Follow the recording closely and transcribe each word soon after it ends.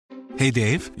Hey,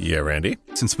 Dave. Yeah, Randy?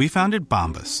 Since we founded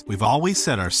Bombas, we've always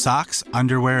said our socks,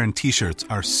 underwear, and T-shirts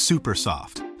are super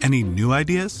soft. Any new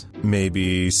ideas?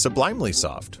 Maybe sublimely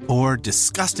soft. Or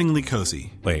disgustingly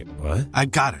cozy. Wait, what? I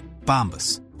got it.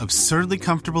 Bombas. Absurdly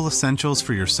comfortable essentials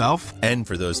for yourself and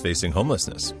for those facing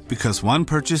homelessness. Because one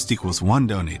purchased equals one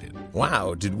donated.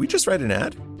 Wow, did we just write an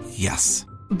ad? Yes.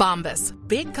 Bombas.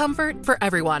 Big comfort for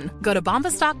everyone. Go to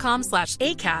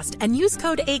bombas.com/ACAST and use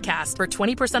code ACAST for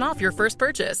 20% off your first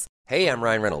purchase. Hey, I'm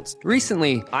Ryan Reynolds.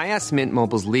 Recently, I asked Mint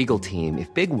Mobile's legal team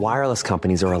if big wireless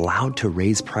companies are allowed to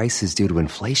raise prices due to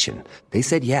inflation. They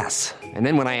said yes. And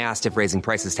then when I asked if raising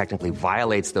prices technically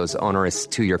violates those onerous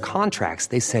two-year contracts,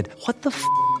 they said, what the f***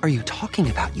 are you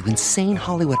talking about, you insane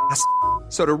Hollywood ass f-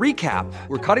 So to recap,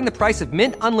 we're cutting the price of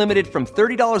Mint Unlimited from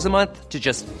 $30 a month to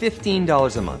just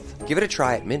 $15 a month. Give it a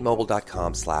try at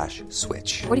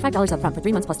mintmobile.com/switch. $45 up front for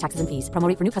 3 months plus taxes and fees. Promo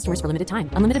rate for new customers for limited time.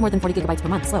 Unlimited more than 40 gigabytes per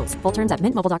month. Slows full terms at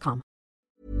mintmobile.com.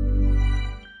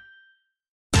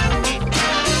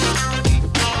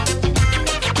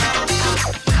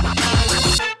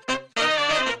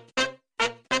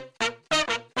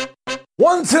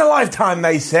 Once in a lifetime,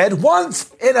 they said.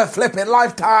 Once in a flippin'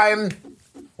 lifetime.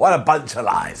 What a bunch of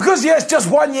lies. Because yes, just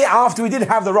 1 year after we did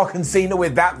have The Rock and Cena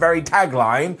with that very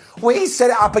tagline, we set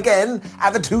it up again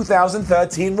at the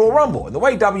 2013 Royal Rumble. And the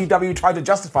way WWE tried to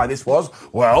justify this was,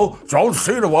 well, John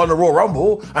Cena won the Royal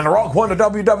Rumble and The Rock won the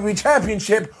WWE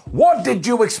Championship. What did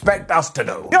you expect us to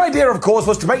do? The idea, of course,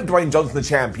 was to make Dwayne Johnson the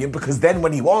champion because then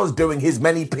when he was doing his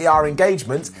many PR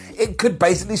engagements, it could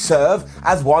basically serve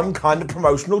as one kind of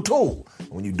promotional tool.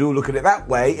 When you do look at it that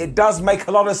way, it does make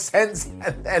a lot of sense.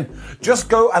 And then just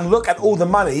go and look at all the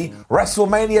money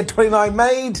WrestleMania 29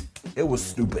 made. It was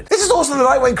stupid. This is also the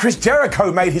night when Chris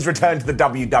Jericho made his return to the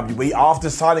WWE after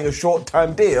signing a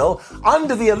short-term deal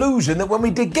under the illusion that when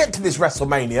we did get to this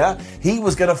WrestleMania, he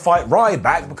was going to fight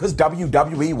Ryback because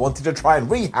WWE wanted to try and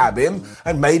rehab him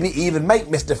and maybe even make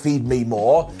Mr. Feed Me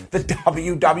More the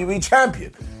WWE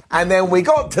champion. And then we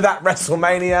got to that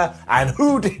WrestleMania, and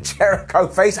who did Jericho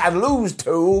face and lose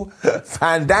to?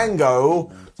 Fandango.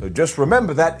 So just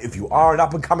remember that if you are an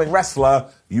up-and-coming wrestler,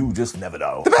 you just never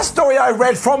know. The best story I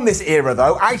read from this era,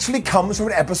 though, actually comes from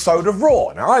an episode of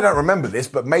Raw. Now, I don't remember this,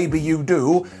 but maybe you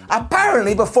do.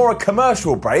 Apparently, before a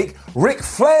commercial break, Ric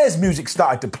Flair's music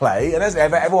started to play, and as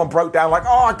ever, everyone broke down like,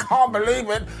 oh, I can't believe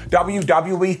it.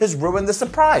 WWE has ruined the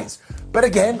surprise. But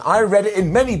again, I read it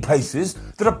in many places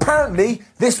that apparently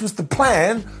this was the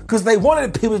plan because they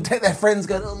wanted people to take their friends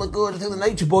going, oh my God, I think the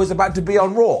Nature Boy's about to be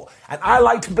on Raw. And I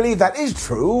like to believe that is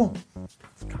true. It's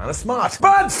kind of smart.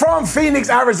 But from Phoenix,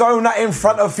 Arizona, in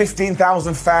front of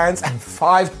 15,000 fans and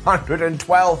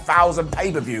 512,000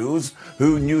 pay-per-views,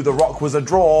 who knew The Rock was a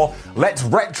draw, let's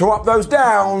retro up those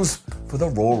downs for the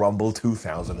Royal Rumble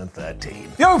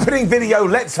 2013. The opening video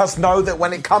lets us know that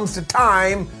when it comes to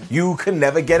time, you can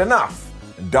never get enough.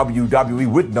 And WWE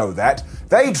would know that.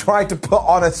 They tried to put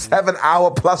on a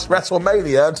 7-hour plus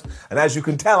WrestleMania, and as you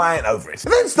can tell, I ain't over it.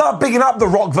 And then start bigging up The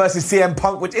Rock versus CM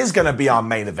Punk, which is going to be our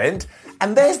main event.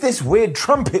 And there's this weird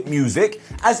trumpet music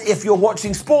as if you're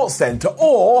watching SportsCenter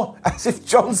or as if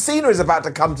John Cena is about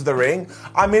to come to the ring.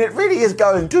 I mean, it really is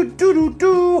going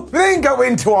do-do-do-do. We then go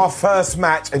into our first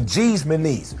match and geez, my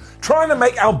knees. Trying to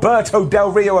make Alberto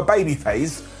Del Rio a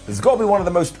babyface has got to be one of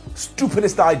the most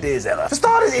stupidest ideas ever. For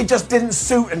starters, it just didn't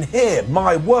suit, and here,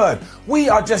 my word, we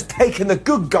are just taking the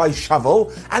good guy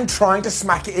shovel and trying to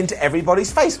smack it into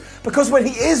everybody's face. Because when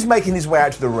he is making his way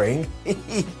out to the ring,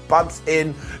 he bumps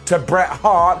into Bret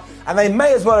Hart, and they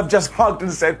may as well have just hugged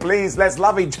and said, please, let's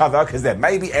love each other, because then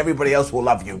maybe everybody else will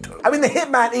love you too. I mean, the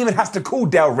Hitman even has to call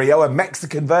Del Rio a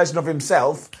Mexican version of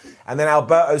himself. And then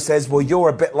Alberto says, well, you're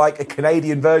a bit like a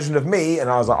Canadian version of me. And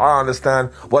I was like, I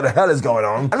understand what the hell is going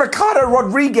on. And Ricardo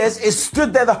Rodriguez is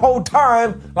stood there the whole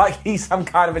time like he's some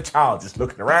kind of a child, just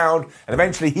looking around. And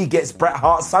eventually he gets Bret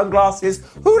Hart's sunglasses.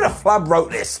 Who the flub wrote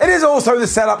this? It is also the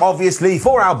setup, obviously,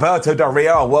 for Alberto Del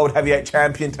Rio, a World Heavyweight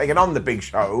Champion, taking on the Big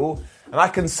Show. And I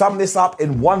can sum this up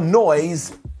in one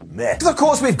noise. Because of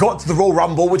course we've got to the Royal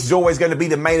Rumble, which is always going to be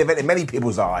the main event in many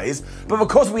people's eyes, but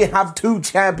because we have two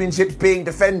championships being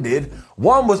defended,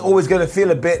 one was always going to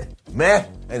feel a bit meh,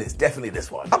 and it's definitely this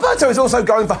one. Alberto is also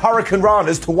going for Hurricane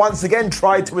Ranas to once again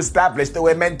try to establish that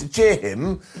we're meant to cheer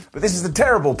him, but this is a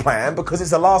terrible plan because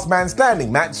it's a last man standing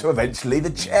match, so eventually the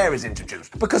chair is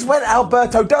introduced. Because when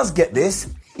Alberto does get this,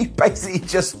 he basically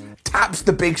just taps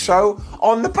the Big Show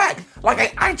on the back. Like,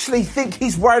 I actually think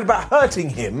he's worried about hurting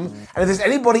him. And if there's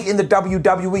anybody in the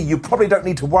WWE you probably don't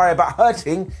need to worry about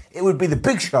hurting, it would be the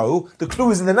Big Show. The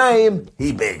clue is in the name,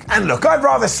 he big. And look, I'd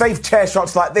rather safe chair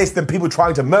shots like this than people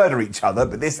trying to murder each other,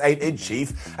 but this ain't it,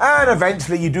 Chief. And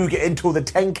eventually you do get into all the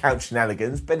 10 count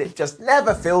shenanigans, but it just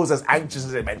never feels as anxious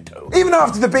as it meant to. Even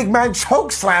after the big man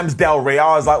choke slams Del Rio,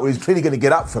 I was like, well, he's clearly going to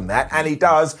get up from that, and he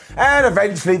does. And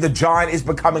eventually the Giant is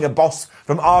becoming a boss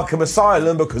from Arkham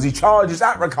Asylum because he charges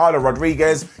at Ricardo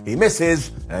Rodriguez, he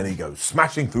misses, and he goes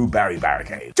smashing through Barry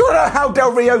Barricade. Do you want to know how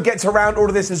Del Rio gets around all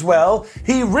of this as well?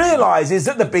 He realizes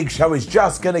that the Big Show is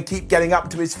just going to keep getting up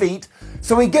to his feet,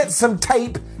 so he gets some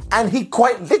tape and he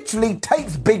quite literally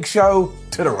tapes Big Show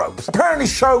to the ropes. Apparently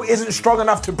Show isn't strong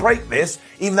enough to break this,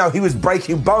 even though he was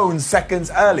breaking bones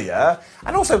seconds earlier.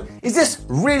 And also, is this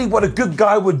really what a good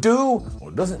guy would do?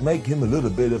 Or does it make him a little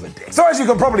bit of a dick? So as you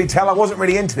can probably tell, I wasn't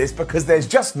really into this because there's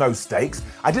just no stakes.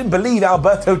 I didn't believe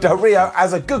Alberto Del Rio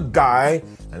as a good guy,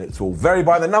 and it's all very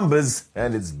by the numbers,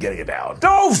 and it's getting it down.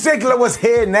 Dolph Ziggler was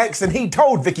here next, and he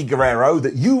told Vicky Guerrero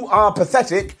that you are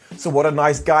pathetic, so what a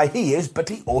nice guy he is, but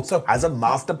he also has a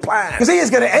master plan. Because he is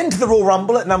going to enter the Royal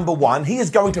Rumble at number 1, he is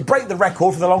going to break the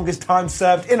record for the longest time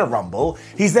served in a Rumble,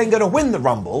 he's then going to win the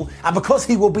Rumble, and because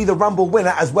he will be the Rumble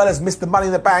winner as well as Mr. Money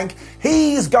in the Bank,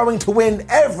 he's going to win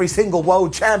every single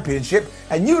World Championship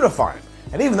and unify it.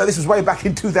 And even though this was way back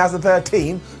in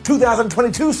 2013,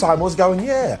 2022 Simon was going,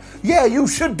 yeah, you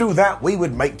should do that. We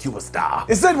would make you a star.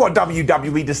 Instead, what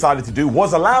WWE decided to do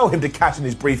was allow him to cash in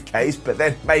his briefcase, but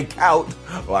then make out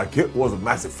like it was a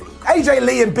massive fluke. AJ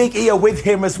Lee and Big E are with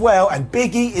him as well, and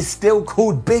Big E is still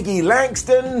called Big E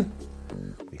Langston.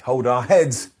 We hold our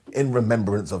heads in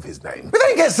remembrance of his name. We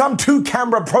then get some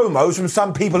 2-camera promos from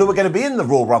some people who are going to be in the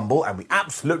Royal Rumble, and we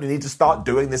absolutely need to start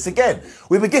doing this again.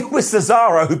 We begin with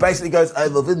Cesaro, who basically goes,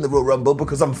 I'm in the Royal Rumble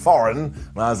because I'm foreign.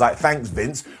 And I was like, thanks,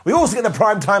 Vince. We also get the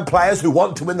primetime players who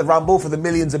want to win the Rumble for the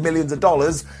millions and millions of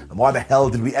dollars, and why the hell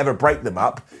did we ever break them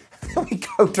up? Then we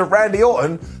go to Randy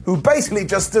Orton, who basically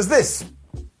just does this.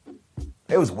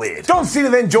 It was weird. John Cena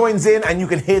then joins in, and you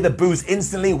can hear the boos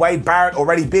instantly. Wade Barrett,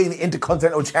 already being the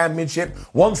Intercontinental Championship,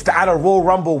 wants to add a Royal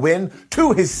Rumble win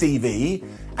to his CV.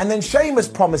 And then Sheamus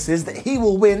promises that he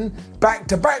will win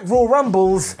back-to-back Royal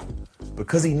Rumbles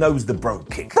because he knows the bro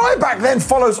kick. Ryback then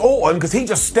follows Orton because he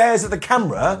just stares at the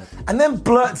camera and then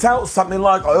blurts out something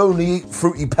like, I only eat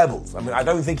Fruity Pebbles. I mean, I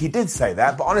don't think he did say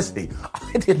that, but honestly,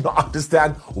 I did not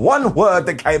understand one word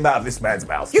that came out of this man's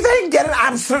mouth. You then get an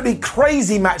absolutely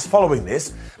crazy match following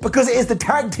this because it is the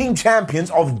tag team champions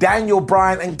of Daniel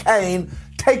Bryan and Kane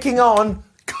taking on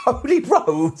Cody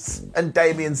Rhodes and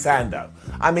Damien Sandow.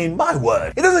 I mean, my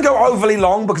word. It doesn't go overly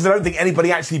long because I don't think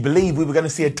anybody actually believed we were going to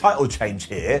see a title change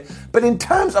here. But in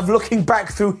terms of looking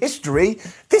back through history,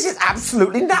 this is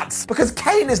absolutely nuts. Because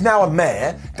Kane is now a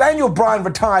mayor, Daniel Bryan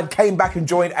retired, came back and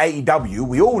joined AEW.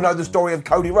 We all know the story of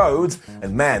Cody Rhodes.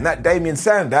 And man, that Damien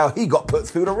Sandow, he got put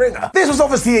through the ringer. This was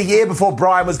obviously a year before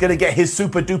Bryan was going to get his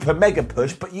super duper mega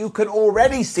push, but you can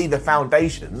already see the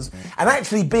foundations. And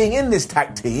actually being in this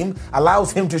tag team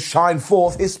allows him to shine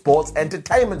forth his sports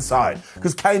entertainment side.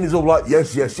 Because Kane is all like,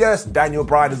 yes, yes, yes. Daniel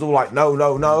Bryan is all like, no,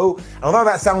 no, no. And although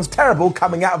that sounds terrible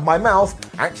coming out of my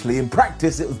mouth, actually in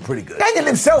practice it was pretty good. Daniel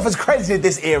himself has credited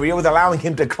this area with allowing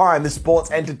him to climb the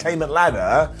sports entertainment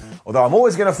ladder, although I'm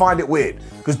always going to find it weird.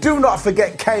 Because do not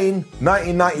forget Kane,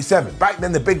 1997. Back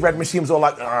then the Big Red Machine was all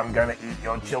like, I'm going to eat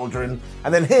your children.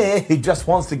 And then here, he just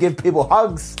wants to give people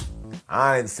hugs.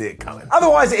 I didn't see it coming.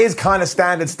 Otherwise, it is kind of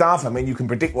standard stuff. I mean, you can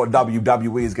predict what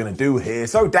WWE is going to do here.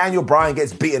 So Daniel Bryan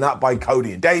gets beaten up by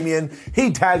Cody and Damien. He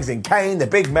tags in Kane. The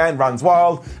big man runs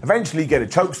wild. Eventually, you get a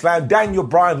chokeslam. Daniel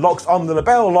Bryan locks on the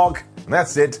LeBell Lock. And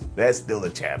that's it. They're still the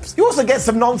champs. You also get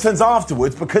some nonsense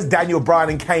afterwards because Daniel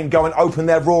Bryan and Kane go and open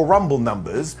their Royal Rumble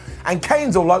numbers. And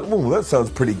Kane's all like, oh, that sounds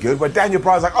pretty good. Where Daniel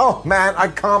Bryan's like, oh, man, I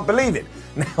can't believe it.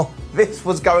 Now, this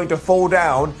was going to fall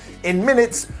down in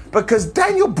minutes because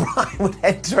Daniel Bryan would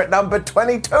enter at number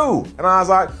 22. And I was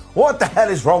like, what the hell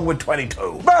is wrong with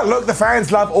 22? But look, the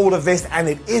fans love all of this and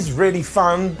it is really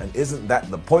fun. And isn't that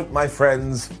the point, my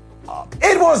friends? Up.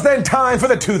 It was then time for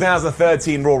the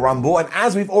 2013 Royal Rumble. And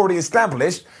as we've already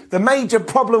established, the major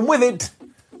problem with it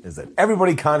is that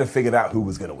everybody kind of figured out who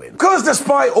was going to win. Because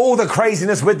despite all the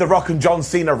craziness with The Rock and John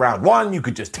Cena round 1, you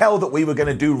could just tell that we were going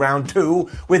to do round 2,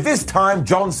 with this time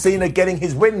John Cena getting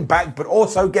his win back, but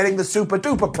also getting the super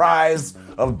duper prize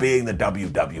of being the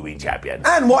WWE champion.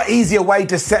 And what easier way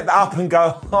to set that up and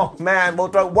go, oh man, well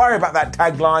don't worry about that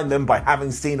tagline than by having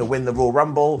Cena win the Royal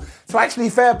Rumble. So actually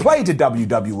fair play to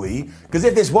WWE, because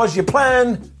if this was your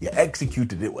plan, you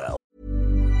executed it well.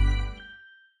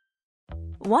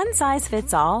 One size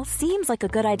fits all seems like a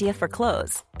good idea for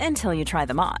clothes until you try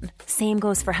them on. Same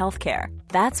goes for healthcare.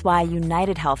 That's why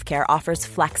United Healthcare offers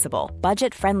flexible,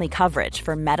 budget-friendly coverage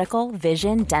for medical,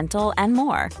 vision, dental, and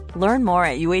more. Learn more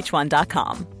at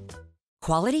uh1.com.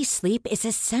 Quality sleep is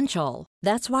essential.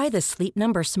 That's why the Sleep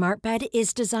Number Smart Bed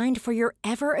is designed for your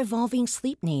ever-evolving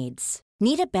sleep needs.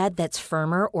 Need a bed that's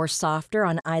firmer or softer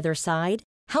on either side?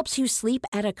 Helps you sleep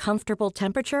at a comfortable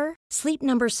temperature? Sleep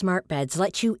Number Smart Beds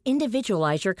let you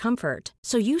individualize your comfort,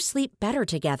 so you sleep better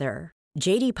together.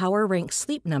 J.D. Power ranks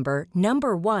Sleep Number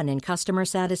number 1 in customer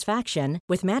satisfaction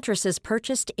with mattresses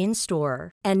purchased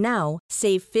in-store. And now,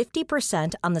 save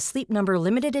 50% on the Sleep Number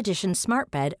Limited Edition Smart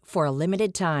Bed for a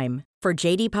limited time. For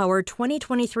J.D. Power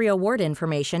 2023 award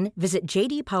information, visit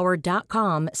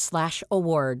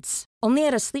jdpower.com/awards. Only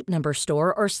at a Sleep Number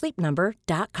store or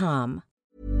sleepnumber.com.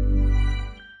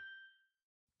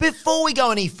 Before we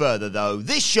go any further, though,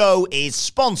 this show is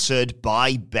sponsored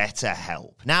by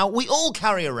BetterHelp. Now, we all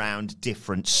carry around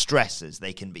different stressors.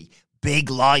 They can be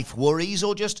big life worries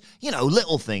or just,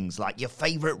 little things like your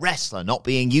favorite wrestler not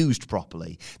being used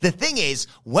properly. The thing is,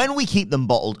 when we keep them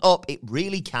bottled up, it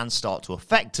really can start to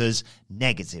affect us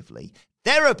negatively.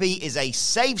 Therapy is a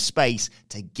safe space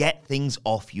to get things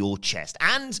off your chest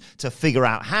and to figure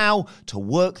out how to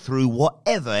work through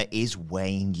whatever is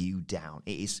weighing you down.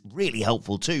 It is really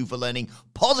helpful too for learning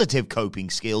positive coping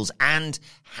skills and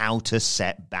how to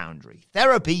set boundaries.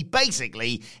 Therapy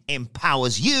basically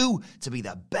empowers you to be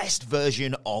the best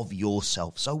version of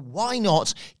yourself. So why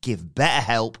not give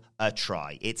BetterHelp a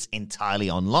try? It's entirely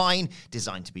online,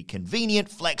 designed to be convenient,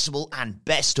 flexible, and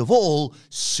best of all,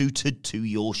 suited to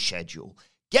your schedule.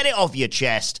 Get it off your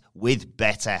chest with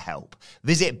BetterHelp.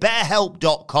 Visit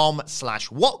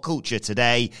betterhelp.com/whatculture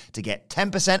today to get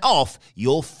 10% off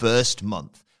your first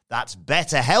month. That's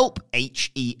BetterHelp,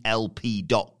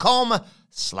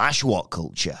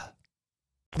 HELP.com/whatculture.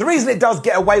 The reason it does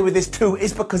get away with this too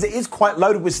is because it is quite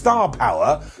loaded with star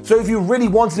power, so if you really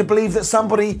wanted to believe that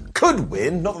somebody could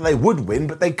win, not that they would win,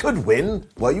 but they could win,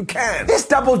 well, you can. This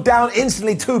doubled down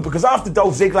instantly too, because after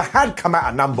Dolph Ziggler had come out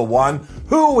at number 1,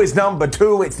 who is number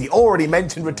 2? It's the already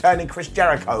mentioned returning Chris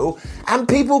Jericho, and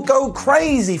people go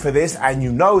crazy for this, and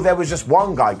there was just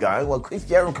one guy going, well, Chris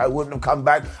Jericho wouldn't have come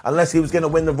back unless he was going to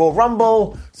win the Royal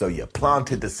Rumble, so you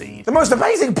planted the seed. The most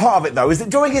amazing part of it, though, is that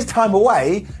during his time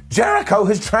away, Jericho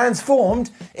has transformed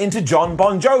into John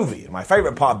Bon Jovi. And my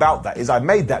favourite part about that is I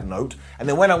made that note, and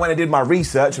then when I went and did my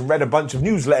research and read a bunch of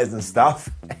newsletters and stuff,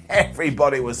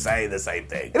 everybody was saying the same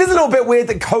thing. It is a little bit weird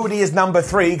that Cody is number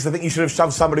 3, because I think you should have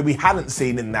shoved somebody we hadn't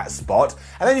seen in that spot.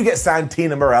 And then you get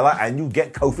Santina Marella and you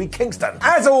get Kofi Kingston.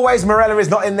 As always, Marella is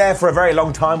not in there for a very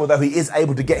long time, although he is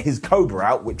able to get his Cobra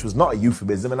out, which was not a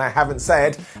euphemism, and I haven't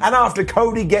said. And after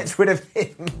Cody gets rid of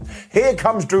him, here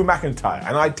comes Drew McIntyre.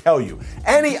 And I tell you,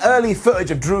 any early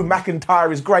footage of Drew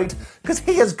McIntyre is great, because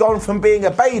he has gone from being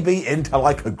a baby into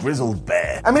like a grizzled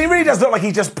bear. I mean, he really does look like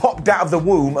he just popped out of the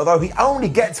womb, although he only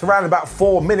gets around about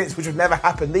 4 minutes, which would never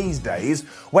happen these days,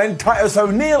 when Titus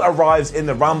O'Neil arrives in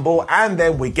the Rumble, and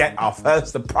then we get our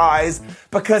first surprise,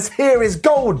 because here is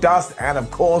Goldust, and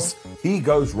of course, he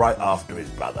goes right after his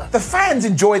brother. The fans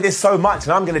enjoy this so much,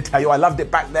 and I'm going to tell you, I loved it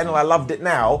back then and I loved it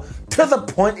now, to the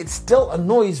point it still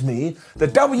annoys me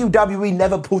that WWE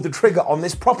never pulled the trigger on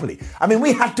this properly. I mean,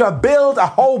 we had to build a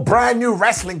whole brand new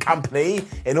wrestling company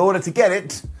in order to get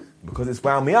it. Because it's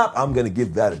wound me up, I'm going to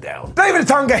give that a down. David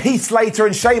Otunga, Heath Slater,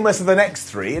 and Sheamus are the next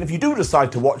 3. And if you do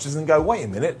decide to watch this and go, wait a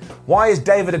minute, why has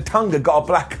David Otunga got a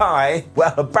black eye?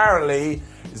 Well, apparently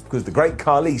it's because the great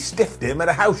Khali stiffed him at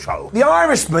a house show. The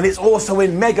Irishman is also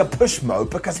in mega push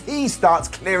mode because he starts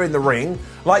clearing the ring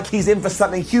like he's in for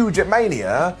something huge at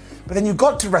Mania. But then you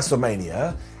got to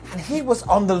WrestleMania and he was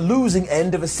on the losing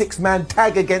end of a 6-man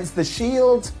tag against The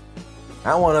Shield.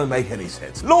 That one doesn't make any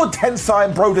sense. Lord Tensai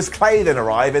and Brodus Clay then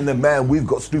arrive in the man we've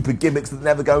got stupid gimmicks that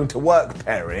never going to work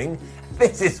pairing.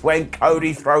 This is when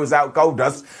Cody throws out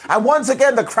Goldust, and once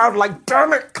again the crowd are like,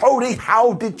 damn it, Cody,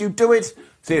 how did you do it?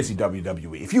 Seriously,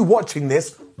 WWE, if you're watching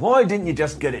this, why didn't you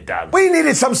just get it done? We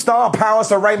needed some star power,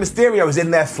 so Rey Mysterio is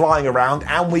in there flying around,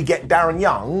 and we get Darren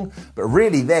Young. But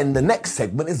really then, the next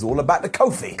segment is all about the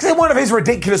Kofi. Because in one of his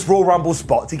ridiculous Royal Rumble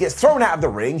spots, he gets thrown out of the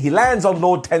ring, he lands on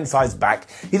Lord Tensai's back,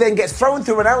 he then gets thrown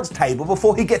through an announce table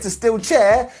before he gets a steel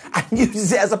chair, and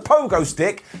uses it as a pogo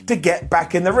stick to get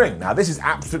back in the ring. Now, this is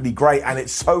absolutely great, and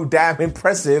it's so damn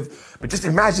impressive, but just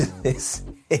imagine this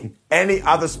in any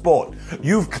other sport.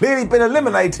 You've clearly been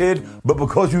eliminated, but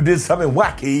because you did something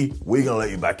wacky, we're gonna let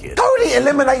you back in. Cody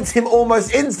eliminates him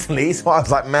almost instantly, so I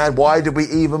was like, man, why did we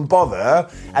even bother?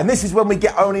 And this is when we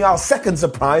get only our second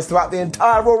surprise throughout the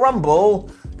entire Royal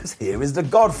Rumble, Because here is the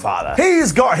Godfather.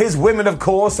 He's got his women, of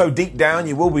course, so deep down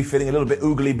you will be feeling a little bit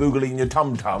oogly boogly in your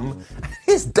tum-tum.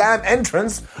 His damn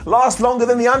entrance lasts longer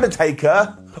than The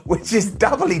Undertaker, which is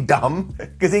doubly dumb,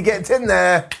 because he gets in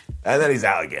there and then he's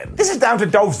out again. This is down to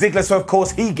Dolph Ziggler, so of course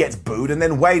he gets booed, and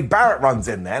then Wade Barrett runs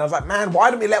in there. And I was like, man,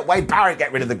 why don't we let Wade Barrett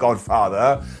get rid of the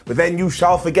Godfather? But then you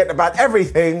shall forget about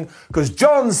everything, because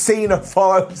John Cena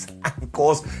follows, and of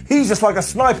course, he's just like a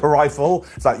sniper rifle.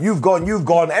 It's like, you've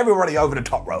gone, everybody over the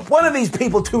top rope. One of these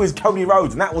people too is Cody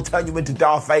Rhodes, and that will turn you into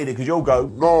Darth Vader, because you'll go,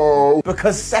 no.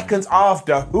 Because seconds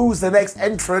after, who's the next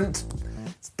entrant?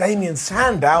 Damien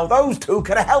Sandow, those two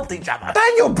could have helped each other.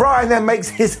 Daniel Bryan then makes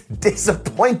his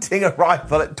disappointing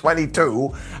arrival at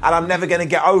 22, and I'm never going to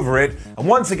get over it. And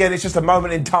once again, it's just a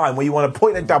moment in time where you want to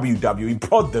point at WWE,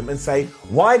 prod them and say,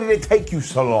 why did it take you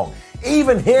so long?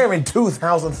 Even here in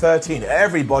 2013,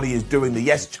 everybody is doing the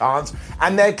yes chants,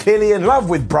 and they're clearly in love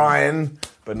with Bryan.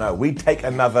 But no, we take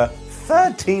another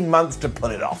 13 months to pull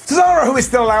it off. Cesaro, who is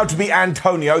still allowed to be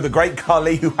Antonio, the great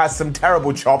Khali, who has some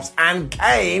terrible chops, and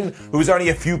Kane, who's only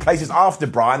a few places after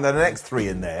Bryan, the next three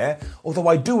in there. Although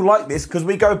I do like this because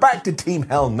we go back to Team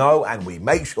Hell No and we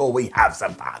make sure we have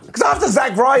some fun. Because after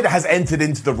Zack Ryder has entered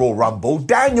into the Royal Rumble,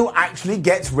 Daniel actually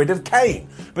gets rid of Kane.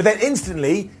 But then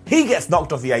instantly, he gets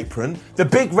knocked off the apron, the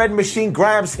big red machine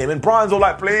grabs him, and Bryan's all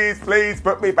like, please, please,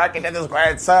 put me back into the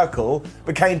squared circle.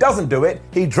 But Kane doesn't do it,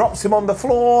 he drops him on the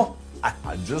floor.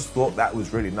 I just thought that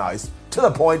was really nice. To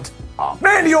the point.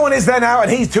 Randy Orton is there now,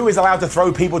 and he too is allowed to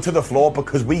throw people to the floor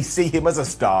because we see him as a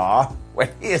star,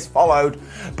 when he is followed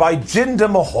by Jinder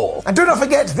Mahal. And do not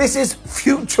forget, this is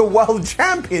future world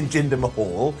champion Jinder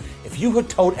Mahal. If you had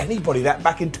told anybody that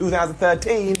back in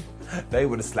 2013, they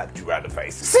would have slapped you around the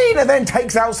face. Cena then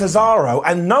takes out Cesaro,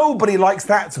 and nobody likes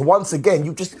that. So once again,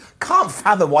 you just can't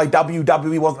fathom why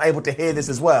WWE wasn't able to hear this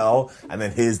as well. And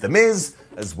then here's The Miz,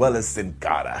 as well as Sin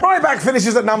Cara. Ryback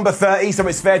finishes at number 30, so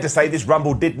it's fair to say this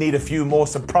Rumble did need a few more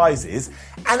surprises.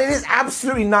 And it is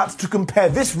absolutely nuts to compare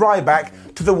this Ryback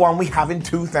to the one we have in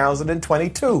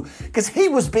 2022. Because he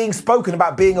was being spoken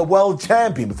about being a world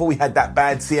champion before we had that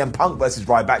bad CM Punk versus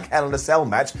Ryback Hell in a Cell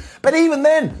match. But even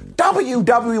then,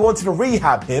 WWE wanted to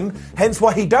rehab him, hence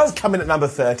why he does come in at number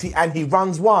 30 and he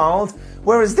runs wild.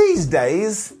 Whereas these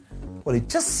days, well, he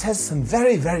just says some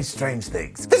very, very strange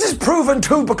things. This is proven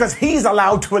too because he's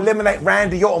allowed to eliminate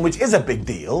Randy Orton, which is a big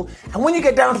deal. And when you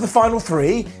get down to the final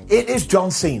three, it is John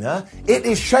Cena, it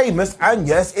is Sheamus, and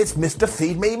yes, it's Mr.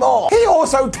 Feed Me More. He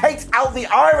also takes out the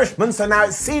Irishman, so now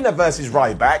it's Cena versus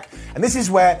Ryback. And this is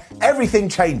where everything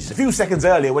changes. A few seconds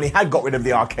earlier, when he had got rid of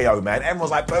the RKO man, everyone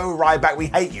was like, boo, Ryback, we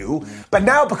hate you. But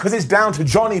now, because it's down to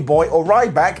Johnny Boy or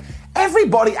Ryback,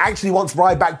 everybody actually wants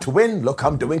Ryback to win. Look,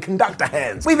 I'm doing conductor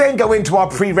hands. We then go into our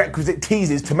prerequisite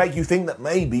teases to make you think that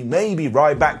maybe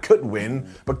Ryback could win.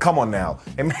 But come on now.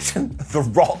 Imagine The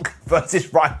Rock versus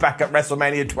Ryback at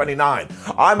WrestleMania 29.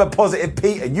 I'm a positive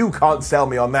Pete and you can't sell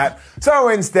me on that. So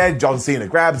instead, John Cena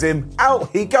grabs him. Out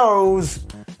he goes.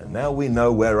 And now we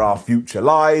know where our future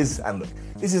lies. And look,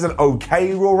 this is an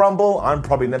okay Royal Rumble. I'm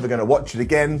probably never going to watch it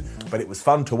again, but it was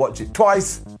fun to watch it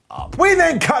twice. We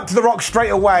then cut to The Rock straight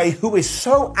away, who is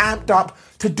so amped up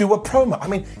to do a promo. I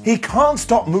mean, he can't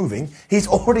stop moving, he's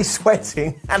already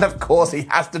sweating, and of course he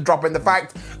has to drop in the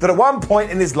fact that at one point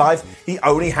in his life, he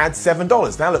only had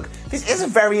 $7. Now look, this is a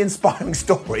very inspiring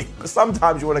story, but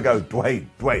sometimes you want to go,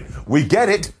 Dwayne, we get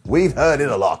it, we've heard it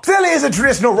a lot. Still, here's a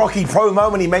traditional Rocky promo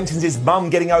when he mentions his mum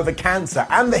getting over cancer,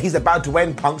 and that he's about to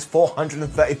end Punk's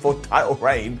 434th title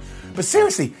reign. But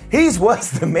seriously, he's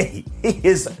worse than me. He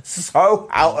is so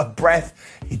out of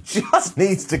breath. He just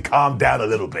needs to calm down a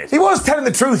little bit. He was telling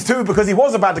the truth too, because he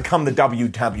was about to become the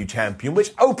WWE champion,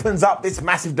 which opens up this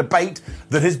massive debate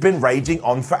that has been raging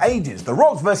on for ages. The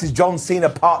Rock versus John Cena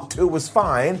Part 2 was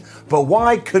fine, but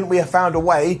why couldn't we have found a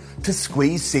way to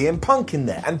squeeze CM Punk in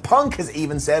there? And Punk has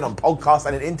even said on podcasts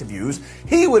and in interviews,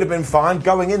 he would have been fine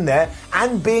going in there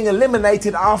and being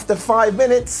eliminated after 5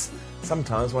 minutes.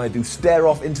 Sometimes when I do stare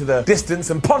off into the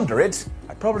distance and ponder it,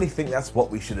 I probably think that's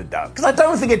what we should have done. Because I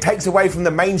don't think it takes away from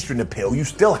the mainstream appeal. You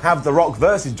still have The Rock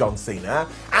versus John Cena,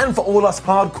 and for all us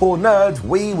hardcore nerds,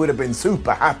 we would have been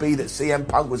super happy that CM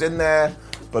Punk was in there.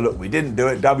 But look, we didn't do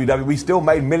it. WWE still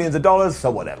made millions of dollars,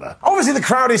 so whatever. Obviously, the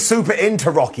crowd is super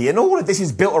into Rocky, and all of this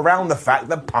is built around the fact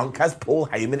that Punk has Paul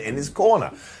Heyman in his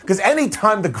corner. Because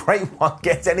anytime the Great One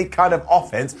gets any kind of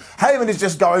offense, Heyman is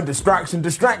just going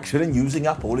distraction, and using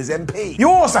up all his MP. You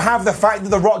also have the fact that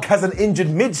The Rock has an injured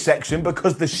midsection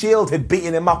because the Shield had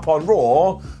beaten him up on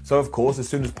Raw. So, of course, as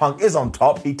soon as Punk is on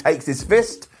top, he takes his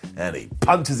fist and he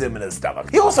punches him in the stomach.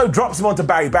 He also drops him onto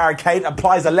Barry Barricade,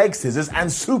 applies a leg scissors, and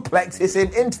suplexes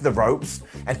him into the ropes.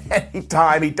 And any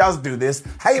time he does do this,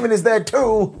 Heyman is there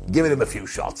too, giving him a few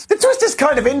shots. The twist is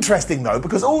kind of interesting though,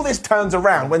 because all this turns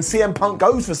around when CM Punk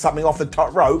goes for something off the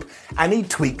top rope and he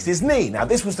tweaks his knee. Now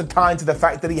this was to tie into the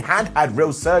fact that he had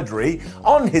real surgery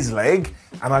on his leg,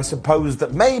 and I suppose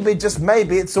that maybe, just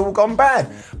maybe, it's all gone bad.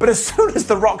 But as soon as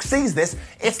The Rock sees this,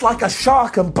 it's like a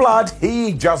shark and blood,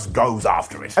 he just goes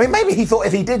after it. I mean, maybe he thought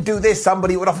if he did do this,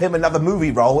 somebody would offer him another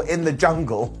movie role in the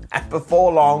jungle, and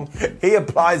before long, he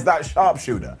applies that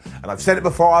sharpshooter. And I've said it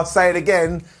before, I'll say it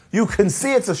again, you can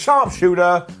see it's a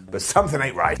sharpshooter, but something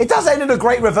ain't right. It does end in a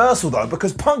great reversal though,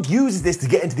 because Punk uses this to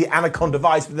get into the Anaconda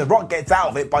Vice, but The Rock gets out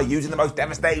of it by using the most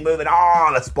devastating move in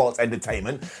all of sports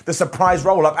entertainment, the surprise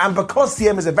roll-up, and because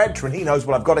CM is a veteran, he knows,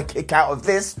 well, I've got to kick out of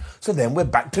this, so then we're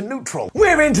back to neutral.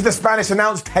 We're into the Spanish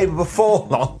announce table before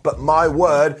long, but my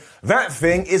word, that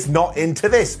thing is not into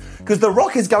this, because The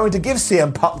Rock is going to give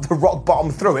CM Punk the rock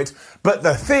bottom through it, but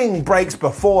the thing breaks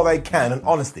before they can, and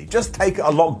honestly, just take it a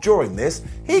lock during this,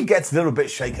 he gets a little bit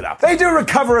shaken up. They do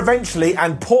recover eventually,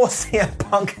 and poor CM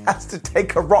Punk has to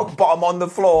take a rock bottom on the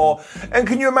floor. And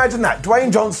can you imagine that?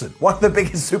 Dwayne Johnson, one of the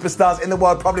biggest superstars in the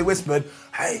world, probably whispered,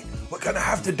 "Hey, we're going to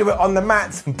have to do it on the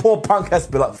mats." And poor Punk has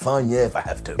to be like, "Fine, yeah, if I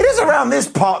have to." It is around this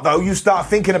part, though, you start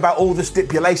thinking about all the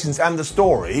stipulations and the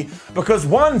story, because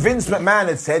one, Vince McMahon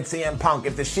had said, CM Punk,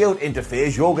 if the Shield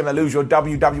interferes, you're going to lose your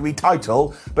WWE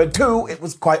title. But two, it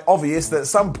was quite obvious that at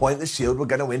some point the Shield were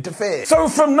going to interfere. So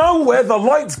from nowhere, the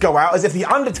lights go out as if the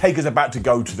Undertaker's about to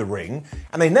go to the ring,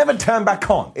 and they never turn back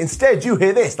on. Instead, you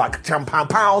hear this, like, chum pum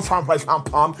pow, chum pum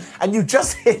pum, and you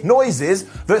just hear noises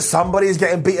that somebody is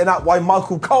getting beaten up by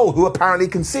Michael Cole, who apparently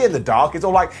can see in the dark. It's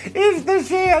all like, it's the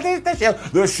Shield, it's the Shield.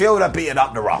 The Shield are beating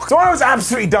up The Rock. So I was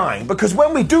absolutely dying, because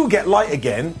when we do get light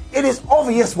again, it is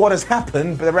obvious what has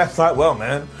happened, but the ref's like, well,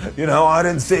 man, you know, I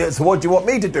didn't see it, so what do you want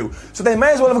me to do? So they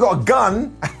may as well have got a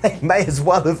gun, and they may as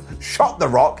well have shot The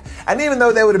Rock, and even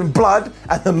though there would have been blood,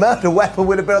 and the murder weapon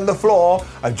would have been on the floor,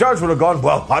 a judge would have gone,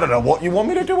 well, I don't know what you want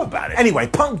me to do about it. Anyway,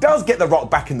 Punk does get The Rock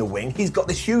back in the wing. He's got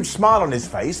this huge smile on his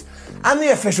face, and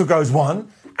the official goes 1,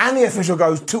 and the official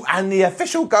goes 2, and the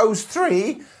official goes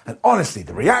 3, and honestly,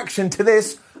 the reaction to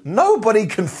this, nobody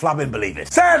can flubbing believe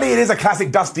it. Sadly, it is a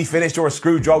classic Dusty finish or a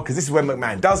screw job, because this is when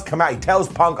McMahon does come out. He tells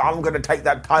Punk, I'm going to take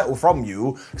that title from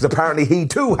you, because apparently he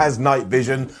too has night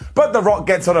vision. But The Rock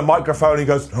gets on a microphone and he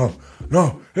goes,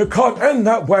 no, it can't end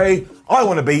that way. I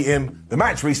want to beat him. The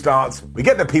match restarts. We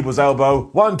get the people's elbow.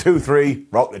 1, 2, 3,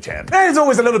 Rock the champ. It's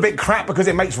always a little bit crap because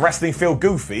it makes wrestling feel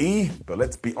goofy. But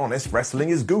let's be honest, wrestling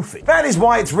is goofy. That is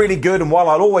why it's really good, and while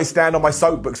I'll always stand on my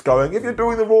soapbox going, if you're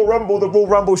doing the Royal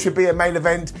Rumble should be a main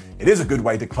event, it is a good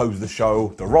way to close the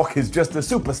show. The Rock is just a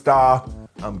superstar.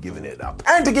 I'm giving it up.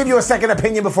 And to give you a second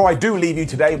opinion before I do leave you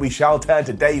today, we shall turn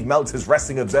to Dave Meltzer's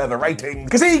Wrestling Observer ratings,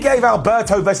 because he gave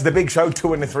Alberto vs. The Big Show 2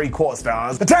 3/4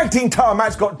 stars. The tag team title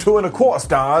match got 2 1/4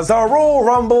 stars. The Royal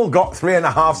Rumble got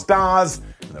 3.5 stars.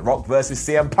 And The Rock vs.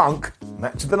 CM Punk,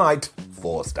 match of the night,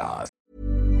 4 stars.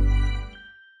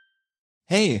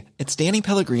 Hey, it's Danny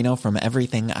Pellegrino from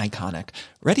Everything Iconic.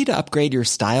 Ready to upgrade your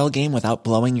style game without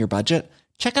blowing your budget?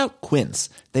 Check out Quince.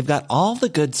 They've got all the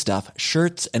good stuff,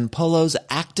 shirts and polos,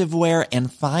 activewear,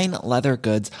 and fine leather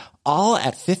goods, all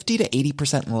at 50 to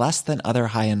 80% less than other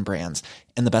high-end brands.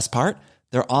 And the best part?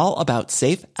 They're all about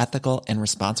safe, ethical, and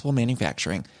responsible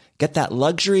manufacturing. Get that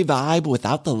luxury vibe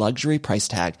without the luxury price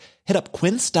tag. Hit up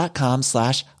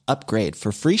quince.com/upgrade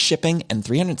for free shipping and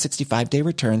 365-day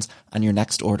returns on your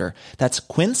next order. That's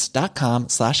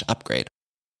quince.com/upgrade.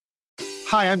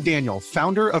 Hi, I'm Daniel,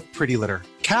 founder of Pretty Litter.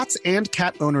 Cats and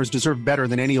cat owners deserve better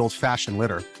than any old-fashioned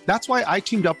litter. That's why I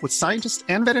teamed up with scientists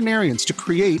and veterinarians to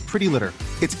create Pretty Litter.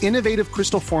 Its innovative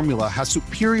crystal formula has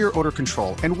superior odor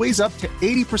control and weighs up to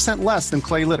 80% less than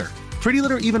clay litter. Pretty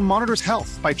Litter even monitors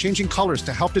health by changing colors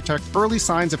to help detect early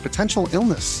signs of potential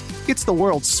illness. It's the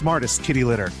world's smartest kitty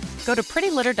litter. Go to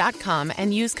prettylitter.com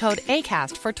and use code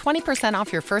ACAST for 20%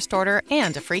 off your first order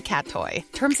and a free cat toy.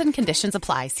 Terms and conditions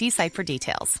apply. See site for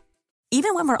details.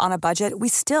 Even when we're on a budget, we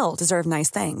still deserve nice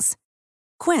things.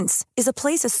 Quince is a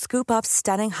place to scoop up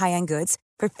stunning high-end goods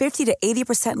for 50 to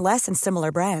 80% less than similar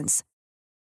brands.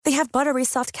 They have buttery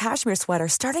soft cashmere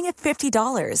sweaters starting at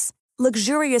 $50,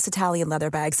 luxurious Italian leather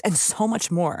bags, and so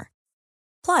much more.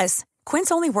 Plus,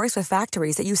 Quince only works with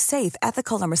factories that use safe,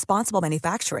 ethical, and responsible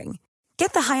manufacturing.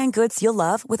 Get the high-end goods you'll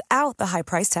love without the high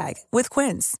price tag with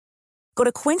Quince. Go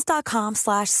to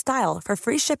quince.com/style for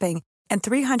free shipping and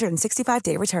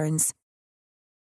 365-day returns.